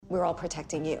we're all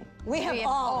protecting you. We have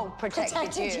all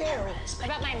protected you.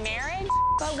 About my marriage?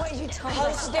 But what you told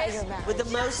us about your marriage. With the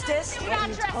mostest? What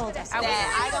you told us. Don't ever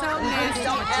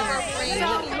bring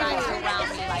anybody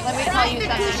around me like Let me that. tell you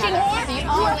something. The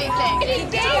only thing.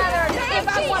 If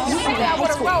I want to say that, I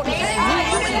would have wrote it.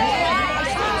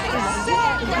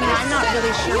 I'm not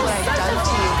really sure what I've done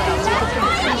to you, but I'll take it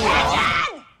from you.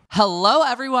 Hello,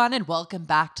 everyone, and welcome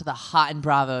back to the Hot and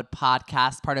Bravo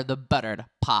podcast, part of the Buttered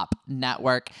Pop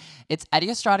Network. It's Eddie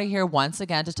Estrada here once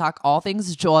again to talk all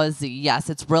things Jersey. Yes,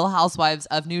 it's Real Housewives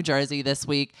of New Jersey this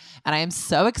week, and I am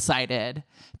so excited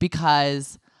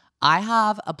because I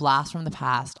have a blast from the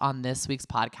past on this week's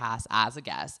podcast as a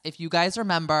guest. If you guys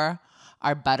remember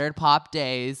our Buttered Pop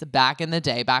days back in the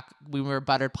day, back when we were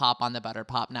Buttered Pop on the Buttered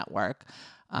Pop Network,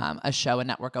 a show, a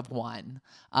network of one,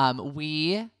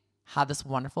 we had this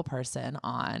wonderful person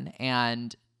on,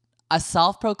 and a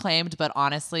self-proclaimed, but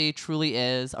honestly truly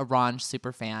is a Ron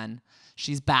super fan.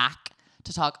 She's back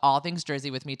to talk all things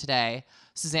Jersey with me today.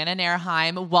 Susanna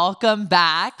Nairheim, welcome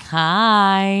back.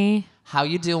 Hi. How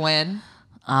you doing?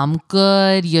 I'm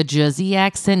good. Your Jersey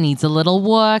accent needs a little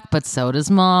work, but so does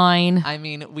mine. I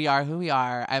mean, we are who we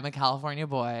are. I'm a California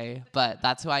boy, but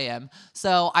that's who I am.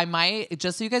 So I might,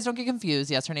 just so you guys don't get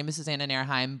confused, yes, her name is Susanna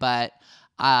Nairheim, but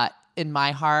in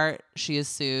my heart, she is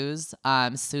Suze.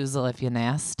 Suzel if you're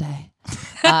nasty.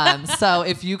 So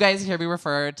if you guys hear me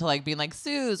refer to like being like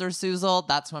Suze or Suzel,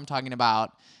 that's who I'm talking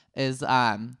about, is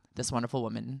this wonderful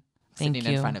woman sitting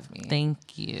in front of me.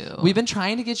 Thank you. We've been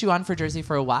trying to get you on for Jersey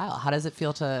for a while. How does it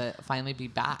feel to finally be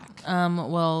back?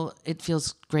 Well, it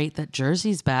feels great that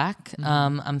Jersey's back.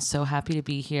 I'm so happy to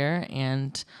be here,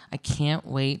 and I can't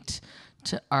wait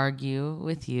to argue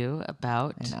with you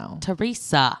about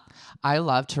Teresa. I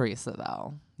love Teresa,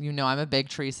 though. You know I'm a big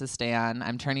Teresa stan.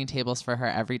 I'm turning tables for her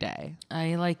every day.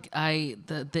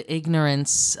 The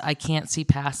ignorance, I can't see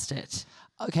past it.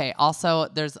 Okay, also,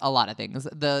 there's a lot of things.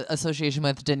 The association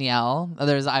with Danielle,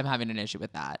 I'm having an issue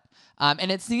with that.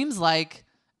 And it seems like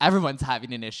everyone's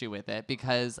having an issue with it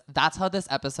because that's how this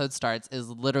episode starts, is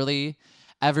literally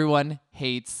everyone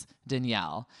hates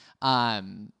Danielle.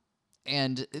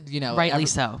 And, you know, rightly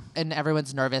so. And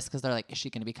everyone's nervous because they're like, is she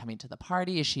going to be coming to the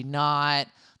party? Is she not?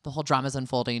 The whole drama's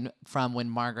unfolding from when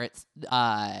Margaret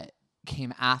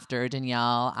came after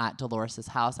Danielle at Dolores'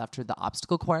 house after the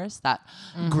obstacle course, that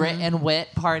grit and wit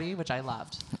party, which I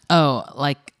loved. Oh,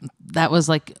 like that was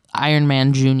like Iron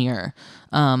Man Jr.,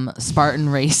 Spartan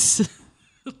race.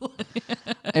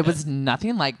 It was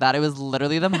nothing like that. It was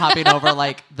literally them hopping over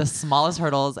like the smallest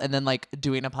hurdles and then like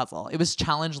doing a puzzle. It was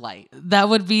challenge light. That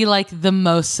would be like the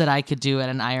most that I could do at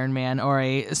an Ironman or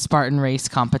a Spartan race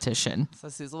competition. So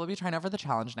Susan will be trying out for the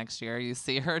challenge next year. You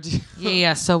see her do.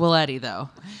 Yeah. So will Eddie though.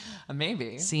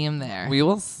 Maybe. See him there. We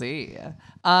will see.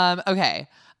 Okay.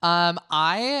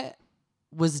 I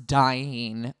was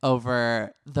dying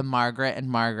over the Margaret and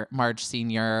Marge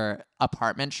Sr.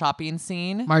 apartment shopping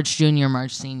scene. Marge Jr.,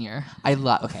 Marge Sr. I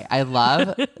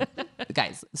love,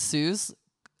 guys, Suze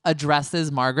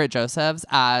addresses Margaret Josephs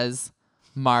as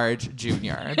Marge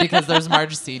Jr. because there's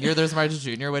Marge Sr., there's Marge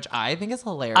Jr., which I think is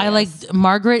hilarious.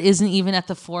 Margaret isn't even at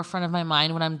the forefront of my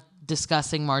mind when I'm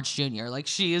discussing Marge Jr. Like,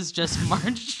 she is just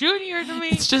Marge Jr. to me.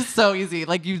 It's just so easy.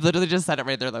 Like, you literally just said it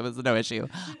right there. That was no issue.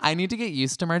 I need to get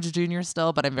used to Marge Jr.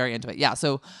 still, but I'm very into it. Yeah,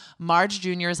 so Marge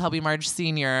Jr. is helping Marge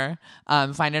Sr.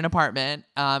 Find an apartment,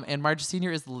 and Marge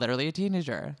Sr. is literally a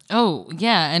teenager. Oh,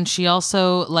 yeah, and she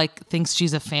also, like, thinks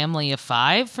she's a family of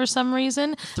 5 for some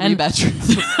reason. Three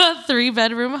bedrooms.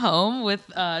 3-bedroom home with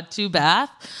 2 bath.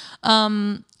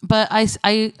 But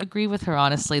I agree with her,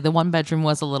 honestly. The 1 bedroom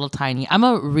was a little tiny. I'm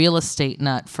a real estate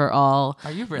nut for all.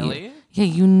 Are you really? Yeah,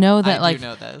 you know that. I do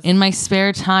know this. In my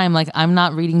spare time, like, I'm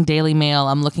not reading Daily Mail.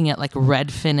 I'm looking at like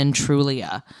Redfin and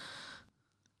Trulia.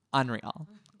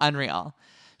 Unreal.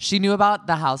 She knew about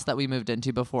the house that we moved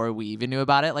into before we even knew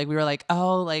about it. Like, we were like,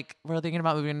 oh, like, we're thinking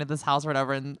about moving into this house or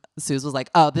whatever. And Suze was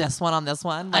like, oh, this one on this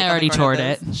one. Like, I already toured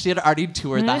it. She had already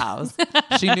toured the house.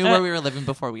 She knew where we were living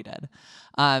before we did.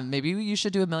 Maybe you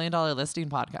should do $1 million listing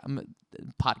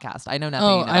podcast. I know nothing.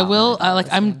 Oh, about I will. I'm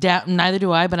listing. down. Neither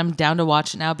do I, but I'm down to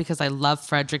watch it now because I love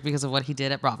Frederick because of what he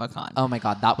did at BravoCon. Oh my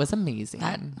God, that was amazing.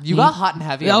 You got hot and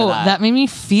heavy. Oh, over that. that made me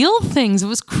feel things. It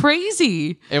was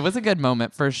crazy. It was a good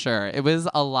moment for sure. It was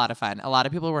a lot of fun. A lot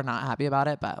of people were not happy about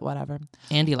it, but whatever.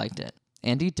 Andy liked it.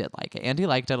 Andy did like it. Andy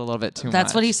liked it a little bit too much.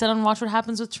 That's what he said on Watch What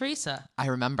Happens with Teresa. I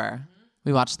remember.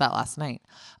 We watched that last night.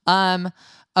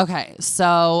 Okay,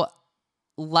 so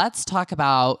let's talk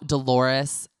about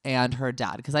Dolores and her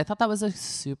dad, because I thought that was a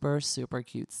super, super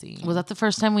cute scene. Was that the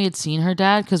first time we had seen her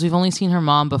dad? Because we've only seen her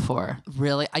mom before.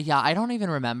 Really? Yeah, I don't even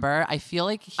remember. I feel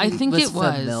like I think was it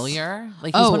was familiar.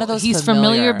 Like he's one of those. He's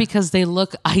familiar because they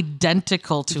look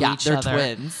identical to each they're other.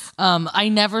 Twins. I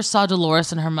never saw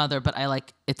Dolores and her mother, but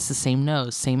it's the same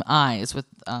nose, same eyes. With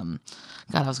God,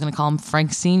 I was gonna call him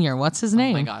Frank Sr. What's his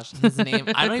name? Oh my gosh, his name.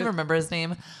 I don't even remember his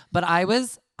name. But I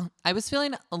was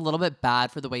feeling a little bit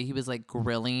bad for the way he was like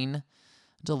grilling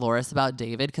Dolores about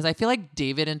David, because I feel like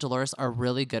David and Dolores are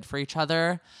really good for each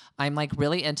other. I'm like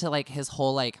really into like his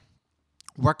whole like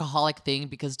workaholic thing,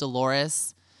 because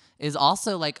Dolores is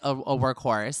also like a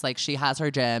workhorse. Like she has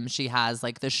her gym, she has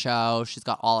like the show, she's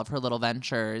got all of her little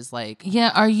ventures. Like,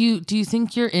 yeah, do you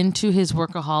think you're into his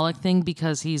workaholic thing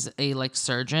because he's a like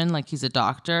surgeon, like he's a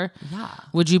doctor? Yeah.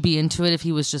 Would you be into it if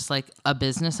he was just like a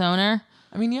business owner?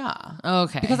 I mean, yeah.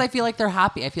 Okay. Because I feel like they're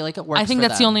happy. I feel like it works. I think for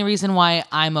that's them. the only reason why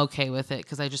I'm okay with it,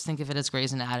 because I just think of it as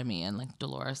Grey's Anatomy, and like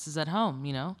Dolores is at home,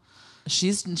 you know?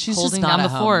 She's holding just not down at the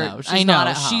home, fort. though. She's I know. not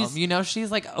at home. You know,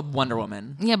 she's like a Wonder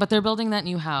Woman. Yeah, but they're building that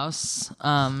new house.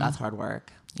 That's hard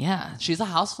work. Yeah. She's a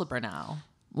house flipper now.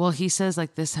 Well, he says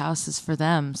like this house is for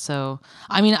them. So,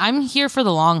 I mean, I'm here for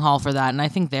the long haul for that, and I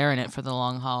think they're in it for the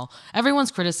long haul.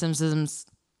 Everyone's criticisms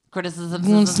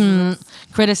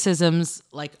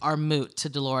like are moot to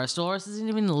Dolores. Dolores isn't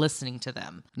even listening to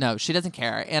them. No, she doesn't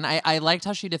care. And I liked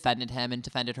how she defended him and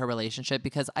defended her relationship,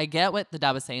 because I get what the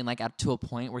dad was saying, like to a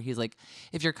point where he's like,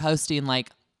 if you're coasting, like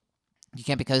you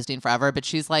can't be coasting forever. But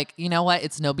she's like, you know what?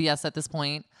 It's no BS at this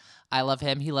point. I love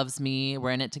him. He loves me.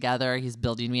 We're in it together. He's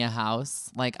building me a house.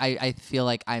 Like I feel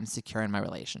like I'm secure in my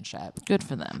relationship. Good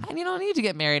for them. And you don't need to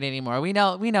get married anymore. We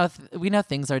know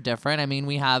things are different. I mean,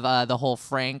 we have the whole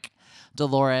Frank,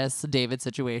 Dolores, David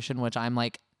situation, which I'm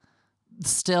like,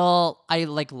 still I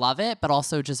like love it, but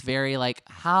also just very like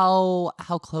how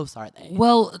close are they?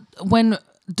 Well, when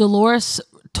Dolores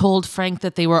told Frank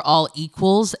that they were all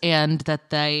equals and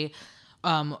that they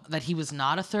that he was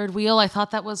not a third wheel, I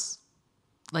thought that was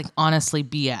like honestly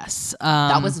BS.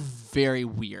 That was very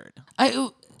weird.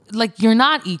 Like you're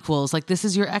not equals. Like this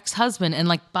is your ex-husband, and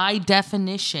like by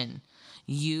definition,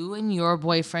 you and your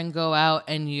boyfriend go out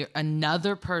and you're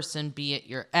another person, be it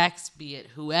your ex, be it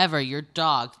whoever, your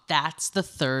dog, that's the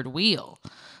third wheel.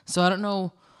 So I don't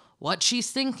know what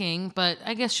she's thinking, but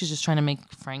I guess she's just trying to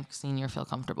make Frank Sr. feel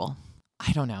comfortable.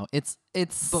 I don't know. It's.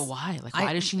 But why? Like,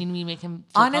 why does she need me to make him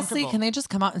feel honestly? comfortable? Can they just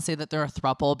come out and say that they're a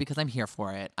throuple? Because I'm here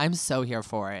for it. I'm so here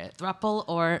for it. Thruple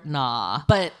or nah?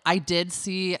 But I did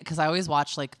see, because I always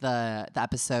watch like the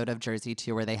episode of Jersey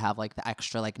 2 where they have like the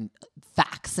extra like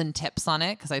facts and tips on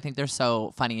it, because I think they're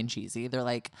so funny and cheesy. They're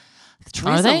like,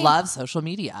 Teresa loves social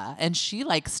media and she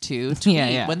likes to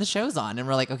tweet when the show's on, and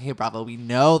we're like, okay, Bravo, we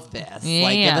know this.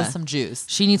 Give us some juice.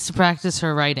 She needs to practice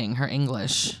her writing, her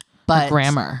English, but her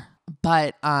grammar.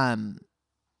 But Frank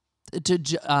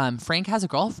has a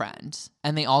girlfriend,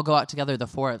 and they all go out together, the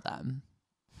four of them.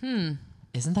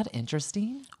 Isn't that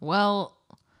interesting? Well,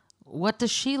 what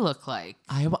does she look like?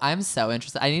 I'm so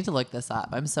interested. I need to look this up.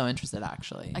 I'm so interested,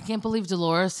 actually. I can't believe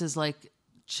Dolores is like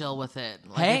chill with it.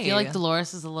 Like, hey. I feel like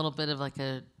Dolores is a little bit of like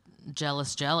a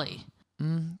jealous jelly.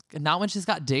 Not when she's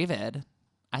got David.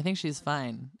 I think she's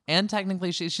fine. And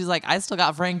technically, she's like, I still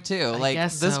got Frank too. Like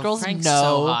this girl's Frank's no.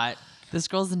 so hot. This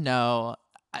girl's no.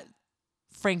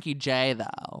 Frankie J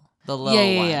though, the low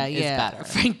one is better.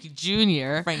 Frankie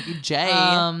Jr. Frankie J.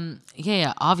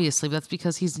 Obviously, but that's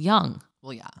because he's young.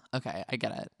 Well, yeah. Okay, I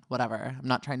get it. Whatever. I'm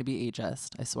not trying to be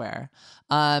ageist, I swear.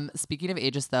 Speaking of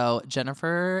ageist though,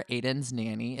 Jennifer Aydin's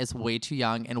nanny is way too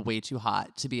young and way too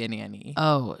hot to be a nanny.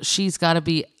 Oh, she's got to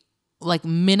be like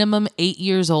minimum 8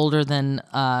 years older than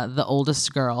the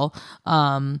oldest girl.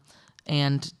 And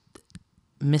Mr.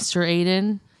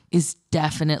 Aydin is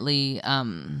definitely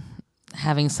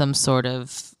having some sort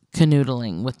of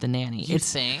canoodling with the nanny. You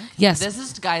think? Yes. This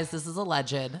is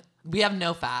alleged. We have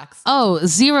no facts. Oh,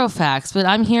 zero facts, but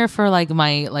I'm here for like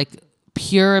my like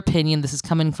pure opinion. This is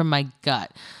coming from my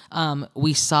gut.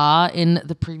 We saw in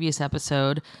the previous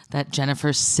episode that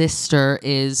Jennifer's sister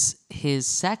is his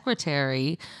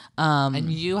secretary. And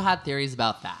you had theories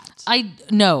about that.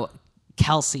 No,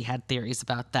 Kelsey had theories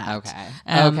about that. Okay.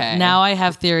 Okay. Now I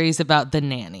have theories about the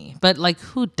nanny. But like,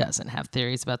 who doesn't have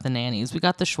theories about the nannies? We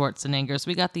got the Schwarzeneggers,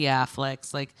 we got the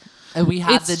Afflecks. Like, and we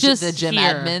have the Jim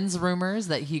here. Edmonds rumors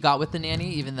that he got with the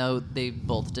nanny, even though they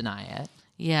both deny it.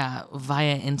 Yeah,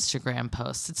 via Instagram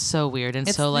posts. It's so weird and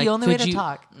it's so like the only way to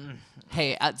talk.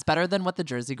 Hey, it's better than what the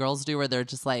Jersey girls do, where they're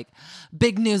just like,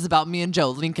 big news about me and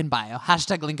Joe, link in bio,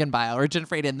 #link in bio, or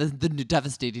Jennifer Aydin, the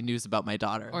devastating news about my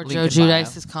daughter. Or Joe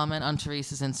Giudice's comment on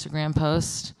Teresa's Instagram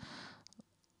post.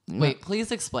 Wait,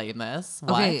 please explain this.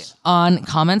 What? Okay, on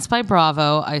comments by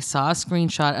Bravo, I saw a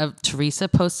screenshot of Teresa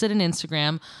posted an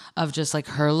Instagram of just like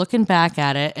her looking back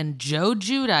at it, and Joe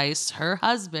Giudice, her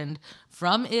husband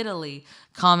from Italy,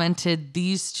 commented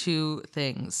these two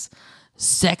things.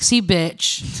 Sexy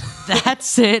bitch.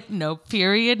 That's it. No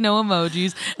period, no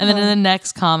emojis. And then in the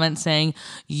next comment saying,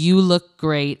 you look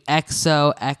great.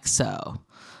 XOXO.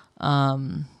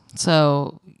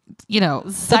 So, you know,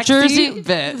 Sexy the Jersey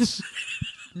bitch.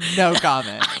 No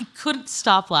comment. I couldn't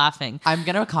stop laughing. I'm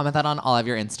going to comment that on all of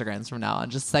your Instagrams from now on.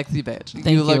 Just sexy bitch. Thank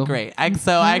you you. look great.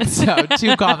 XOXO.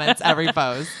 2 comments every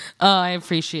post. Oh, I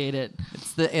appreciate it.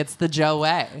 It's the Joe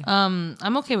way.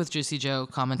 I'm okay with Juicy Joe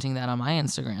commenting that on my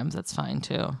Instagrams. That's fine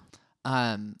too.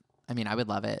 I mean, I would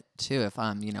love it too if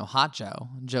Hot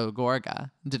Joe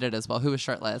Gorga did it as well. Who was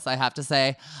shirtless? I have to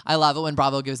say, I love it when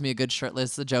Bravo gives me a good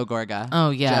shirtless Joe Gorga.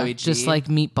 Oh yeah, Joey G. just like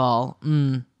Meatball.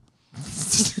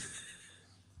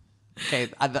 Okay,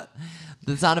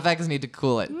 the sound effects need to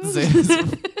cool it. Zeus.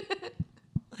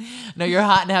 No, you're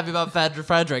hot and happy about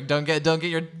Frederick. Don't get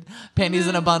your panties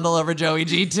in a bundle over Joey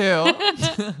G too.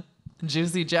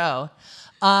 Juicy Joe.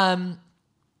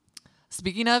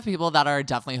 Speaking of people that are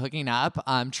definitely hooking up,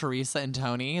 Teresa and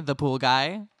Tony, the pool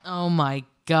guy. Oh my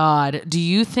God. Do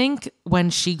you think when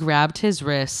she grabbed his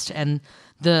wrist and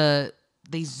they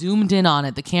zoomed in on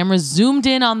it, the camera zoomed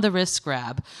in on the wrist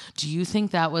grab, do you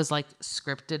think that was like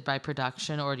scripted by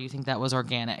production, or do you think that was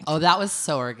organic? Oh, that was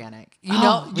so organic.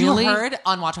 Really? You heard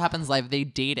on Watch What Happens Live, they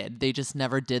dated. They just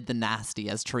never did the nasty,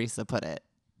 as Teresa put it.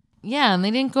 Yeah, and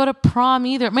they didn't go to prom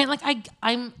either. I mean, like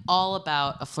I'm all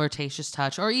about a flirtatious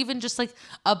touch, or even just like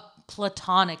a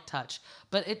platonic touch,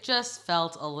 but it just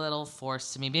felt a little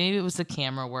forced to me. Maybe it was the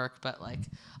camera work, but like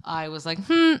I was like,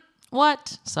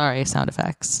 what? Sorry, sound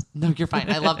effects. No, you're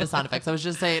fine. I love the sound effects. I was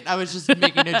just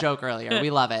making a joke earlier. We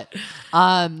love it.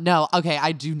 No, okay.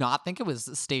 I do not think it was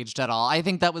staged at all. I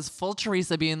think that was full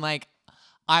Teresa being like,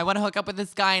 I want to hook up with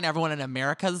this guy, and everyone in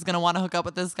America is going to want to hook up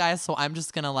with this guy. So I'm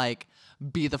just going to like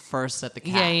be the first at the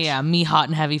catch. Yeah. Me hot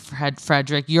and heavy for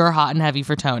Frederick. You're hot and heavy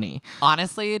for Tony.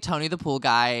 Honestly, Tony the pool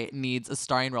guy needs a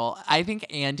starring role. I think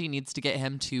Andy needs to get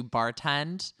him to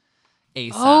bartend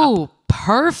ASAP. Oh,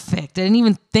 perfect. I didn't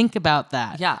even think about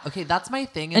that. Yeah. Okay. That's my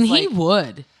thing. And he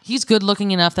would. He's good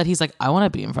looking enough that he's like, I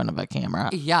want to be in front of a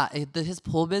camera. Yeah. His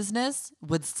pool business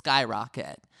would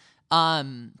skyrocket. But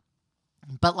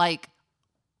like,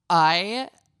 I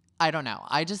don't know.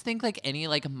 I just think like any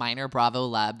like minor Bravo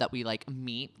lab that we like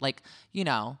meet, like,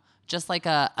 just like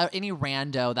any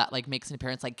rando that like makes an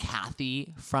appearance, like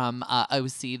Kathy from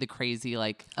OC, the crazy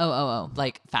like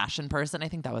like fashion person. I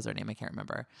think that was her name. I can't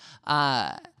remember.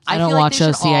 I don't watch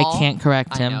OC. I can't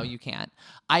correct him. I know you can't.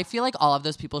 I feel like all of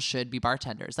those people should be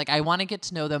bartenders. Like I want to get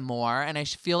to know them more, and I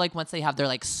feel like once they have their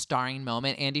like starring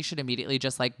moment, Andy should immediately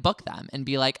just like book them and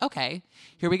be like, okay,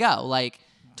 here we go. Like.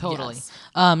 Totally. Yes.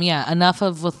 Yeah, enough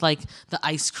of with like the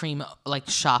ice cream like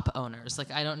shop owners.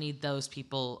 Like I don't need those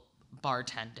people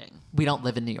bartending. We don't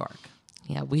live in New York.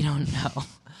 Yeah, we don't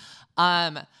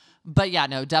know. But yeah,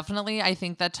 no, definitely I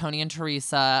think that Tony and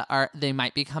Teresa they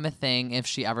might become a thing if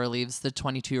she ever leaves the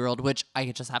 22-year-old, which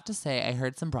I just have to say, I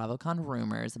heard some BravoCon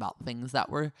rumors about things that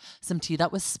were some tea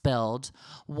that was spilled.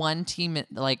 One team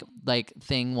like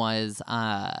thing was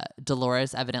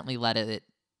Dolores evidently let it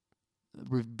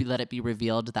be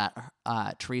revealed that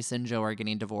Teresa and Joe are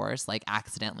getting divorced, like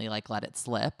accidentally like let it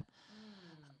slip,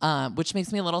 which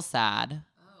makes me a little sad.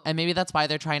 And maybe that's why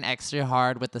they're trying extra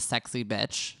hard with the sexy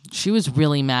bitch. She was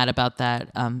really mad about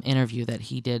that interview that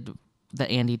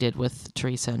Andy did with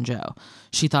Teresa and Joe.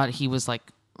 She thought he was like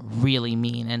really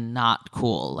mean and not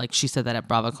cool. Like she said that at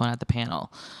BravoCon at the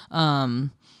panel.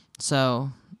 So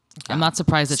I'm not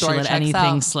surprised that Story she let checks anything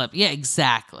out. slip. Yeah,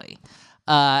 exactly.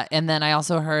 And then I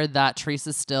also heard that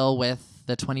Teresa's still with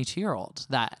the 22-year-old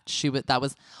that that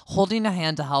was holding a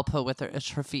hand to help her with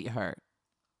her feet hurt.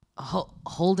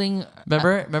 Holding.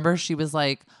 Remember she was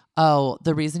like, oh,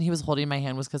 the reason he was holding my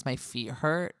hand was because my feet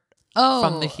hurt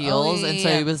from the heels, and so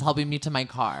he was helping me to my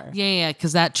car. Yeah,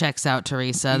 because that checks out,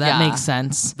 Teresa. That Yeah. makes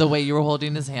sense. The way you were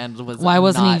holding his hand was Why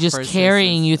wasn't he not just versus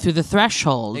carrying his- you through the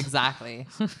threshold? Exactly.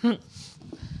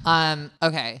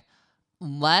 Okay.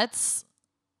 Let's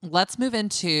move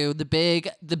into the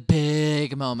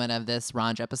big moment of this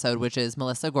Ranj episode, which is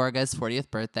Melissa Gorga's 40th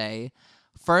birthday.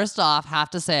 First off, have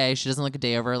to say she doesn't look a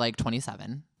day over like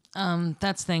 27.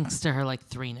 That's thanks to her like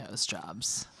 3 nose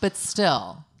jobs. But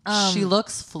still, she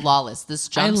looks flawless. This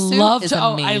jumpsuit is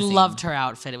amazing. I loved her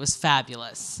outfit. It was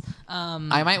fabulous.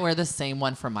 I might wear the same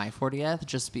one for my 40th.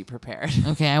 Just be prepared.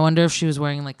 Okay, I wonder if she was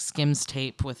wearing like Skims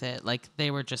tape with it. Like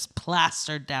they were just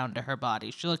plastered down to her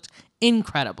body. She looked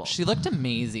incredible. She looked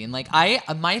amazing. Like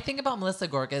my thing about Melissa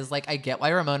Gorga is like I get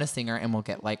why Ramona's singer, and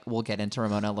we'll get into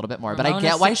Ramona a little bit more, but I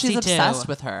Ramona's get why she's 62. obsessed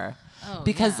with her.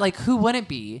 Because like who wouldn't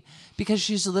be? Because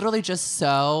she's literally just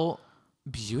so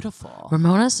beautiful.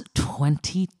 Ramona's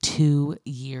 22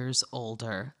 years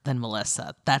older than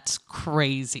Melissa. That's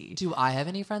crazy. Do I have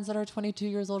any friends that are 22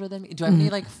 years older than me? Do I have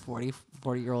any like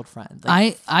 40-year-old friends?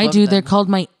 I do. They're called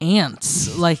my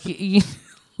aunts. Like,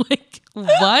 like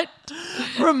what?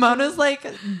 Ramona's like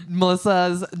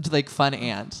Melissa's like fun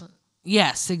aunt.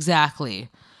 Yes, exactly.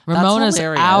 Ramona's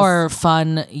hilarious. our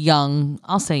fun young,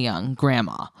 I'll say young,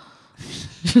 grandma.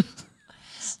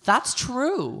 That's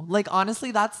true. Like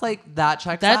honestly, that's like that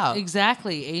checks out.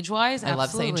 Exactly. Age-wise, I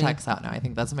love saying checks out now. I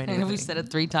think that's my new And we thing. said it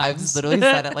 3 I've times. literally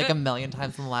said it like a million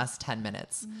times in the last 10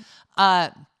 minutes.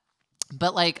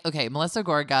 But like, okay, Melissa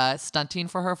Gorga stunting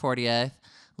for her 40th.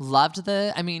 Loved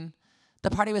the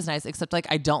party was nice, except like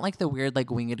I don't like the weird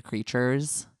like winged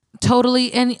creatures.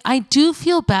 Totally. And I do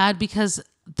feel bad because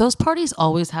those parties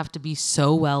always have to be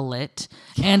so well lit.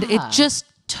 And it just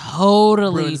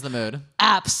totally Ruins the mood.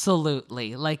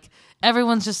 Absolutely. Like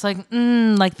everyone's just like,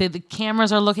 like the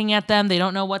cameras are looking at them. They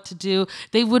don't know what to do.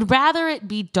 They would rather it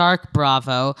be dark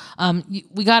Bravo.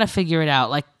 We got to figure it out.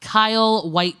 Like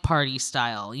Kyle White Party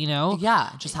style, you know? Yeah,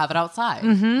 just have it outside.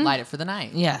 Light it for the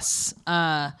night. Yes.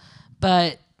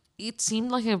 But it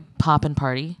seemed like a poppin'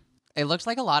 party. It looked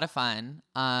like a lot of fun.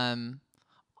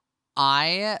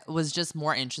 I was just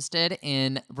more interested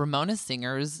in Ramona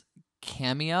Singer's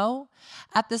cameo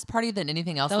at this party than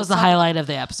anything else. That was the highlight of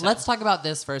the episode. Let's talk about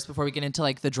this first before we get into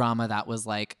like the drama that was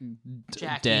like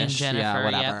Jackie and Jennifer,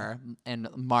 whatever, and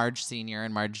Marge Senior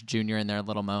and Marge Junior in their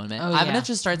little moment. I'm yeah. gonna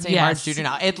just start saying Yes. Marge Junior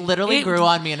now. It literally grew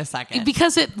on me in a second.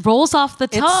 because it rolls off the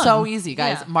tongue. It's so easy,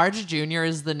 guys. Yeah. Marge Junior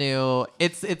is the new.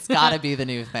 It's got to be the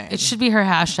new thing. It should be her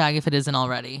hashtag if it isn't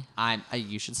already.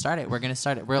 You should start it. We're gonna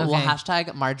start it. We'll Okay.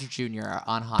 hashtag Marge Junior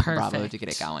on Hot and Bravo Perfect. to get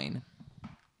it going.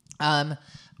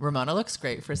 Ramona looks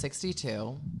great for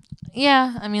 62.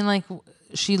 Yeah, I mean, like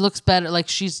she looks better. Like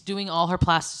she's doing all her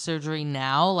plastic surgery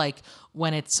now. Like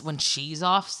when she's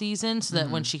off season, so that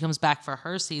when she comes back for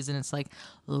her season, it's like,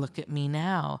 look at me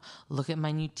now. Look at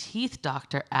my new teeth,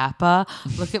 Dr. Appa.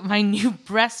 Look at my new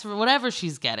breasts, or whatever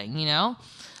she's getting. You know,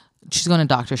 she's going to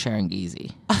Dr. Sharon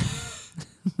Geezy.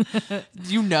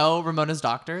 You know Ramona's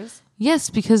doctors?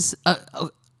 Yes, because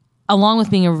along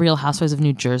with being a Real Housewives of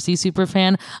New Jersey super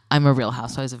fan, I'm a Real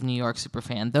Housewives of New York super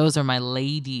fan. Those are my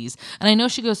ladies. And I know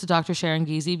she goes to Dr. Sharon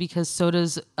Geezy because so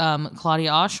does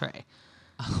Claudia Oshry.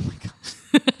 Oh my gosh.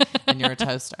 And you're a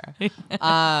toaster.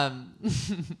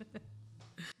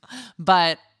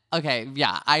 But okay,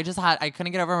 yeah, I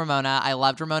couldn't get over Ramona. I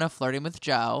loved Ramona flirting with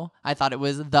Joe. I thought it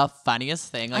was the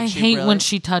funniest thing. Like I she hate really, when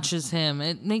she touches him.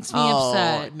 It makes me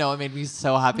upset. No, it made me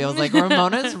so happy. I was like,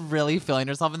 Ramona's really feeling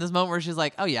herself in this moment where she's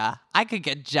like, oh yeah, I could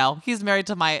get Joe. He's married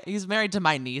to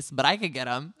my niece, but I could get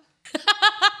him.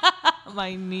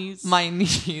 My niece. My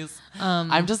niece.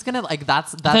 I'm just gonna like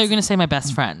that's. I thought you were gonna say my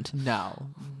best friend. No,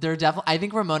 they're definitely. I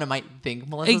think Ramona might think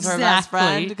Melissa's her best Exactly.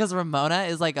 friend because Ramona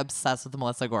is like obsessed with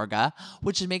Melissa Gorga,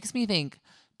 which makes me think.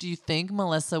 Do you think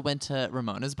Melissa went to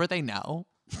Ramona's birthday? No.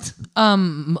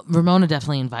 Ramona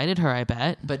definitely invited her, I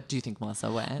bet. But do you think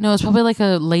Melissa went? No, it's probably like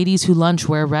a ladies who lunch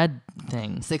wear red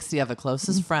thing. 60 of the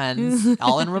closest friends,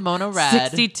 all in Ramona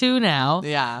red. 62 now.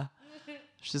 Yeah.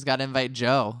 She's got to invite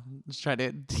Joe.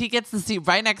 He gets the seat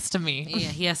right next to me. Yeah,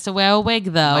 he has to wear a wig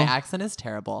though. My accent is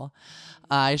terrible.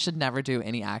 I should never do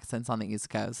any accents on the East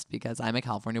Coast because I'm a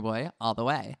California boy all the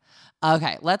way.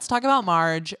 Okay, let's talk about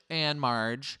Marge and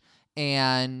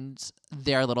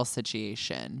their little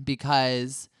situation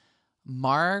because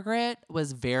Margaret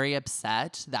was very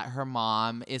upset that her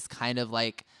mom is kind of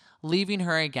like leaving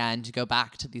her again to go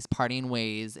back to these partying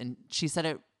ways. And she said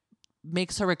it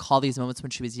makes her recall these moments when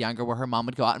she was younger where her mom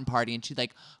would go out and party and she'd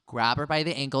like grab her by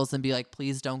the ankles and be like,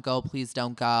 please don't go.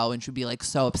 And she'd be like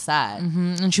so upset.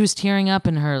 And she was tearing up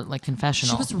in her like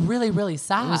confessional. She was really, really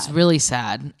sad. It was really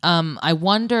sad. I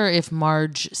wonder if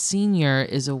Marge Sr.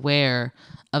 is aware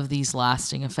of these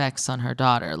lasting effects on her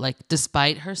daughter. Like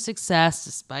despite her success,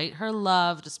 despite her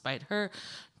love, despite her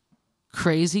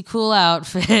crazy cool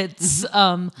outfits. You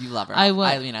love her. I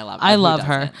love her. I Who love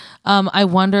her. doesn't? I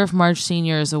wonder if Marge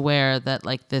Sr. is aware that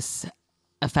like this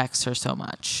affects her so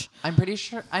much. I'm pretty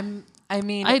sure.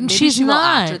 Maybe she's she will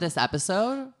not. after this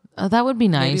episode. That would be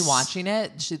nice. Maybe watching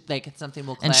it, it's something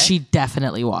will click. And she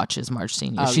definitely watches Marge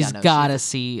Senior. Oh, She's yeah, no, gotta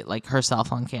see like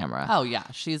herself on camera. Oh yeah,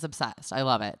 she's obsessed. I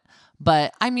love it.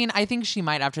 But I mean, I think she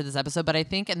might after this episode, but I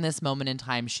think in this moment in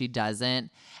time she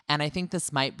doesn't. And I think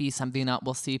this might be something that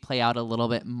we'll see play out a little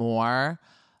bit more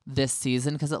this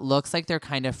season, because it looks like they're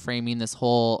kind of framing this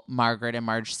whole Margaret and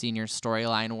Marge Senior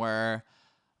storyline where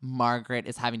Margaret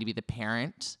is having to be the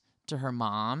parent to her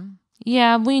mom.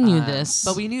 Yeah, we knew this.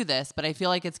 But we knew this, but I feel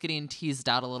like it's getting teased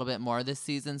out a little bit more this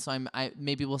season. So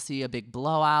maybe we'll see a big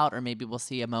blowout, or maybe we'll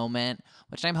see a moment,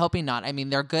 which I'm hoping not. I mean,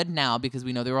 they're good now because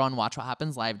we know they were on Watch What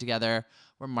Happens Live together,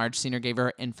 where Marge Senior gave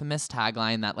her infamous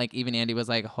tagline that like even Andy was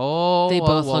like, "Oh, they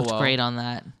both whoa, looked whoa." great on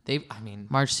that.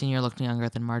 Marge Senior looked younger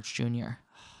than Marge Jr.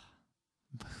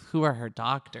 Who are her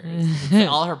doctors?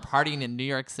 All her partying in New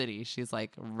York City. She's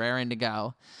like raring to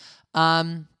go.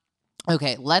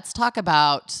 Okay, let's talk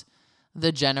about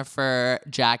the Jennifer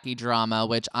Jackie drama,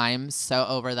 which I'm so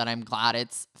over that I'm glad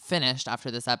it's finished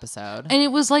after this episode. And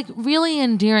it was like really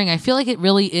endearing. I feel like it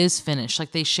really is finished.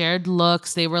 Like they shared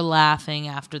looks, they were laughing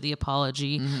after the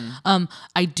apology.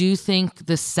 I do think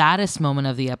the saddest moment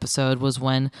of the episode was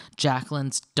when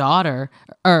Jacqueline's daughter,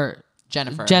 or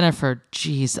Jennifer,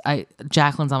 geez,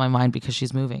 Jacqueline's on my mind because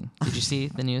she's moving. Did you see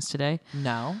the news today?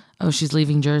 No. Oh, she's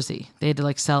leaving Jersey. They had to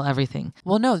like sell everything.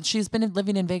 Well, no, she's been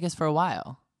living in Vegas for a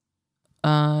while.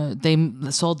 They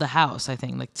sold the house, I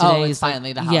think. Like today it's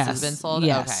finally the house has been sold?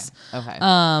 Yes.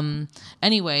 Okay.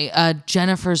 Anyway,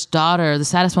 Jennifer's daughter, the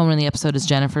saddest moment in the episode is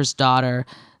Jennifer's daughter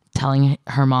telling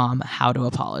her mom how to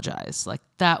apologize. Like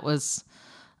that was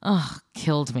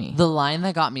killed me. The line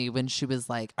that got me when she was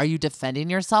like, "Are you defending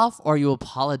yourself or are you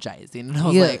apologizing?" And I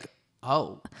was like,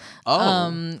 Oh.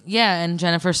 Yeah, and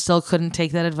Jennifer still couldn't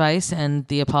take that advice, and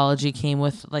the apology came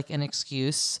with like an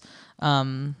excuse.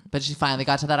 But she finally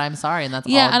got to that "I'm sorry," and that's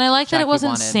all. And I like that it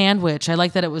wasn't wanted. sandwich. I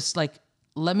like that it was like,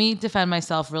 let me defend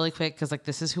myself really quick because like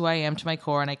this is who I am to my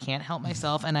core, and I can't help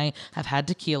myself, and I have had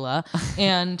tequila,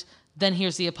 and then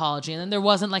here's the apology, and then there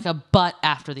wasn't like a but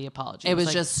after the apology. It was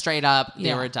like, just straight up.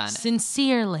 They were done.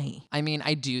 Sincerely. I mean,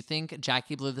 I do think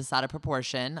Jackie blew this out of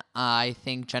proportion. I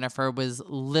think Jennifer was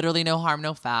literally no harm,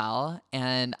 no foul.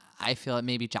 And I feel that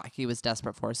maybe Jackie was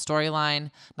desperate for a storyline.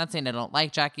 Not saying I don't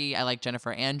like Jackie. I like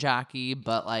Jennifer and Jackie,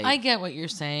 but like... I get what you're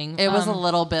saying. It was a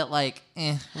little bit like,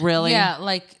 really? Yeah,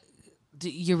 like,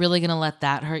 you're really going to let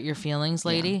that hurt your feelings,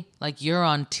 lady? Yeah. Like, you're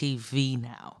on TV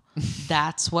now.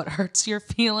 That's what hurts your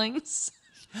feelings?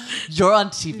 You're on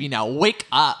TV now. Wake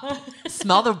up.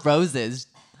 Smell the roses,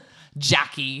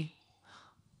 Jackie.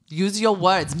 Use your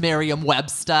words,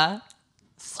 Merriam-Webster.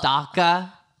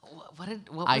 Stalker.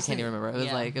 What I can't even remember.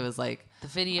 It was like the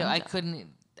video. I couldn't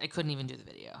even do the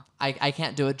video. I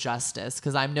can't do it justice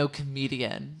because I'm no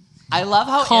comedian. I love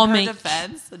how in her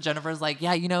defense, Jennifer's like,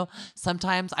 yeah,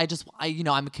 sometimes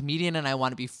I'm a comedian and I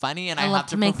want to be funny and I have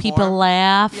to make perform. people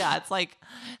laugh. Yeah, it's like,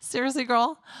 seriously,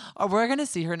 girl. We're going to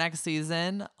see her next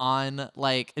season on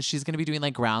like, she's going to be doing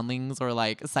like Groundlings or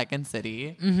like Second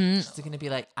City. Mm-hmm. She's going to be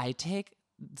like, I take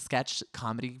sketch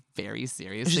comedy very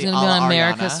seriously. She's going to be on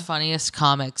America's Funniest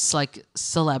Comics, like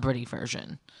celebrity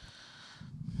version.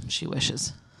 She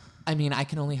wishes. I mean, I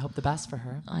can only hope the best for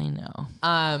her. I know.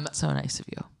 So nice of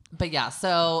you. But yeah,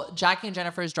 so Jackie and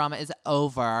Jennifer's drama is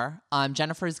over.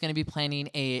 Jennifer is going to be planning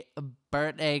a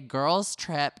birthday girls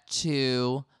trip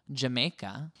to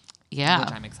Jamaica. Yeah.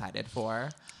 Which I'm excited for.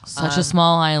 Such a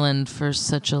small island for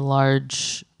such a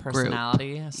large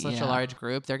personality, group. Such a large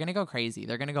group. They're going to go crazy.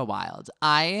 They're going to go wild.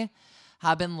 I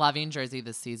have been loving Jersey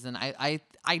this season. I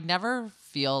never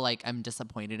feel like I'm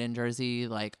disappointed in Jersey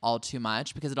like all too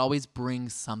much because it always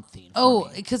brings something.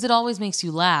 Because it always makes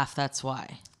you laugh. That's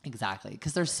why. Exactly,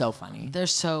 because they're so funny.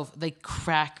 They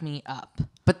crack me up.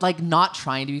 But like not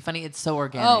trying to be funny, it's so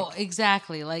organic. Oh,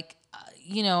 exactly. Like,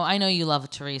 I know you love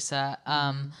Teresa,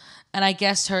 and I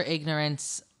guess her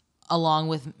ignorance, along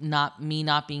with not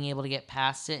being able to get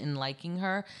past it and liking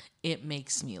her, it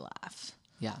makes me laugh.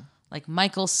 Yeah, like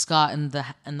Michael Scott in the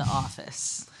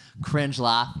Office. Cringe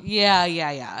laugh.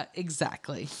 Yeah,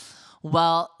 exactly.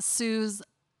 Well, Susanna,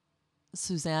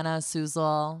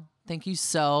 Suzel, thank you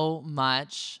so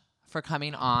much for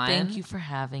coming on. Thank you for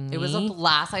having me. It was a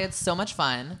blast. I had so much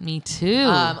fun. Me too.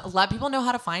 Let people know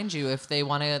how to find you if they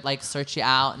want to like search you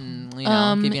out and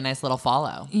give you a nice little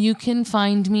follow. You can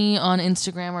find me on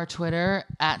Instagram or Twitter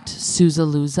at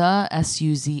Suzalooza,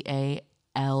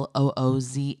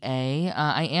 SUZALOOZA.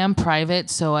 I am private,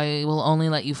 so I will only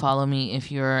let you follow me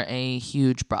if you're a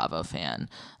huge Bravo fan.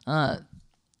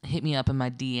 Hit me up in my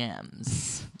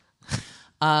DMs.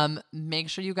 Make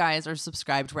sure you guys are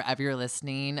subscribed wherever you're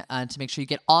listening to make sure you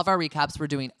get all of our recaps. We're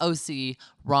doing OC,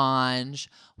 Ranj.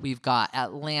 We've got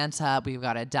Atlanta. We've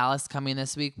got a Dallas coming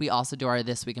this week. We also do our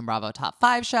This Week in Bravo Top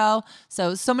 5 show.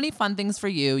 So many fun things for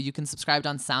you. You can subscribe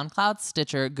on SoundCloud,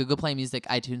 Stitcher, Google Play Music,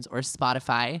 iTunes, or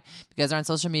Spotify. If you guys are on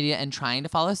social media and trying to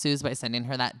follow Suze by sending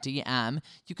her that DM,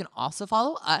 you can also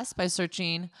follow us by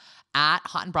searching at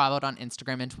Hot and Bravo on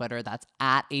Instagram and Twitter. That's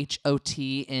at HOT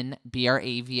in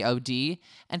BRAVOD.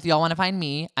 And if y'all want to find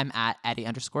me, I'm at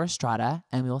Eddie_Estrada.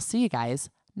 And we will see you guys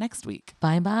next week.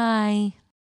 Bye-bye.